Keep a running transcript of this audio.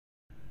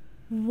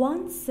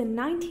Once in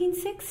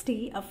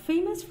 1960, a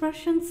famous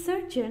Russian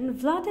surgeon,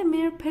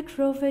 Vladimir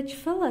Petrovich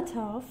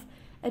Filatov,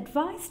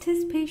 advised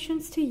his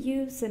patients to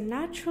use a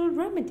natural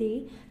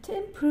remedy to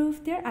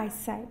improve their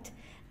eyesight.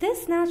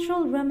 This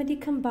natural remedy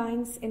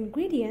combines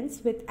ingredients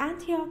with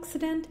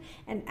antioxidant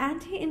and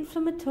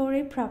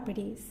anti-inflammatory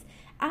properties.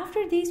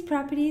 After these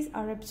properties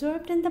are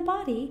absorbed in the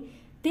body,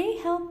 they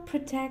help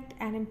protect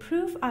and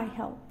improve eye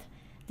health.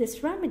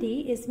 This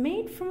remedy is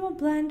made from a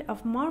blend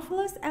of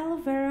marvelous aloe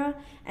vera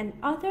and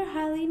other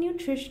highly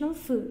nutritional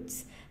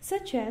foods,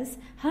 such as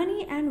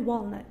honey and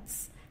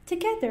walnuts.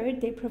 Together,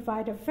 they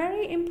provide a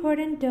very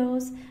important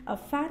dose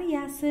of fatty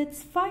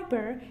acids,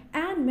 fiber,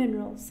 and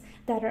minerals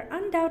that are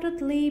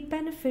undoubtedly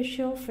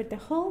beneficial for the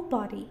whole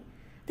body.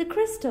 The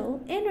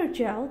crystal inner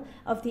gel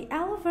of the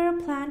aloe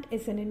vera plant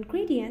is an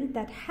ingredient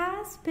that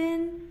has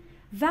been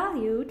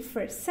valued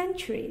for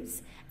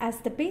centuries as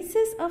the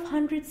basis of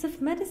hundreds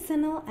of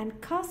medicinal and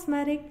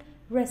cosmetic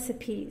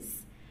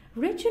recipes.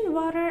 Rich in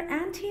water,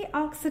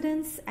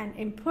 antioxidants, and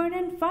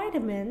important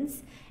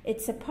vitamins,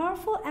 it's a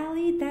powerful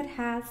ally that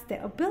has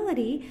the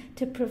ability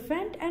to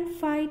prevent and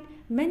fight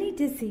many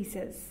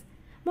diseases.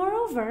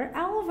 Moreover,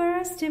 aloe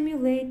vera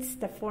stimulates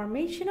the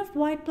formation of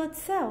white blood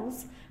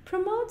cells,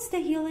 promotes the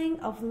healing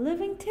of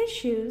living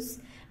tissues.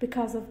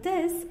 Because of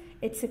this,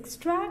 its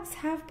extracts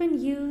have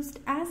been used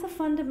as a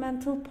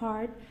fundamental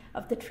part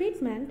of the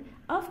treatment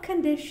of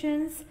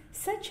conditions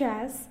such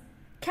as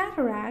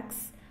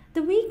cataracts,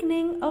 the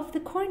weakening of the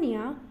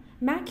cornea,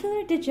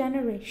 macular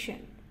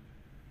degeneration.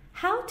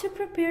 How to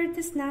prepare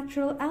this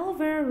natural aloe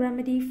vera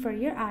remedy for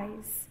your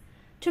eyes?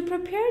 To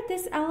prepare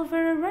this aloe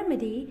vera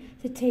remedy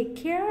to take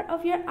care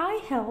of your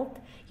eye health,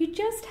 you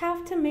just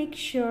have to make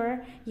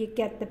sure you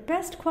get the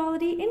best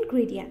quality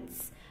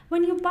ingredients.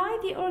 When you buy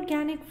the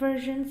organic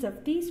versions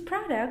of these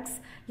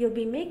products, you'll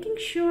be making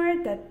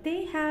sure that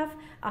they have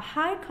a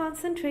high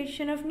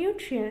concentration of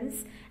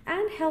nutrients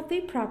and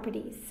healthy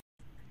properties.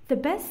 The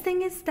best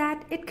thing is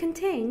that it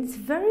contains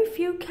very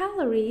few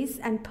calories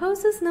and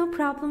poses no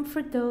problem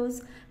for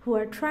those who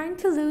are trying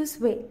to lose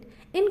weight.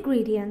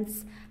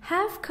 Ingredients: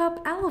 half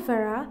cup aloe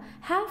vera,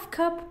 half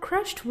cup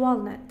crushed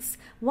walnuts,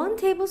 1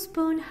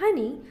 tablespoon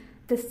honey,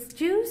 the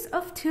juice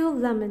of 2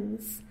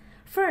 lemons.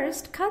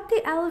 First, cut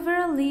the aloe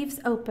vera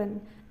leaves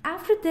open.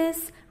 After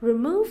this,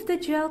 remove the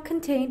gel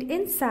contained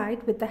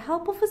inside with the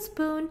help of a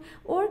spoon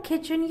or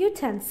kitchen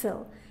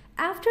utensil.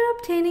 After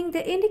obtaining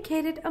the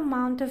indicated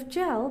amount of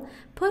gel,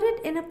 put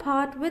it in a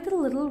pot with a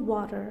little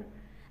water.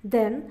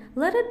 Then,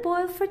 let it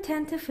boil for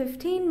 10 to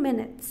 15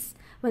 minutes.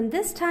 When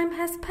this time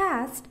has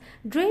passed,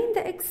 drain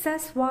the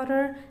excess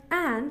water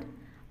and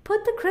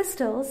put the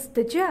crystals,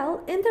 the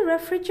gel, in the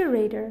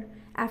refrigerator.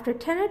 After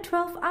 10 or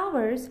 12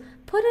 hours,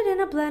 put it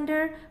in a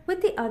blender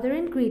with the other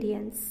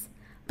ingredients.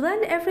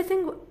 Blend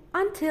everything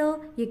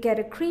until you get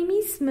a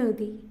creamy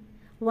smoothie.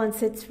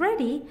 Once it's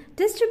ready,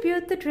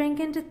 distribute the drink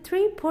into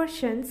 3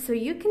 portions so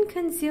you can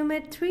consume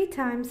it 3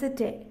 times a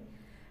day.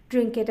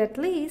 Drink it at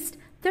least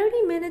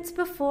 30 minutes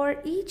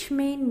before each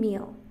main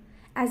meal.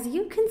 As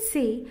you can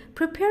see,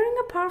 preparing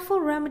a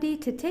powerful remedy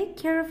to take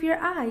care of your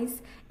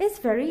eyes is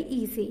very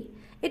easy.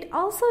 It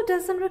also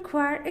doesn't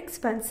require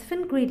expensive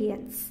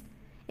ingredients.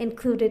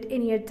 Include it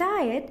in your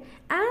diet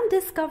and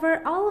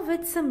discover all of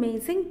its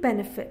amazing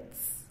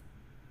benefits.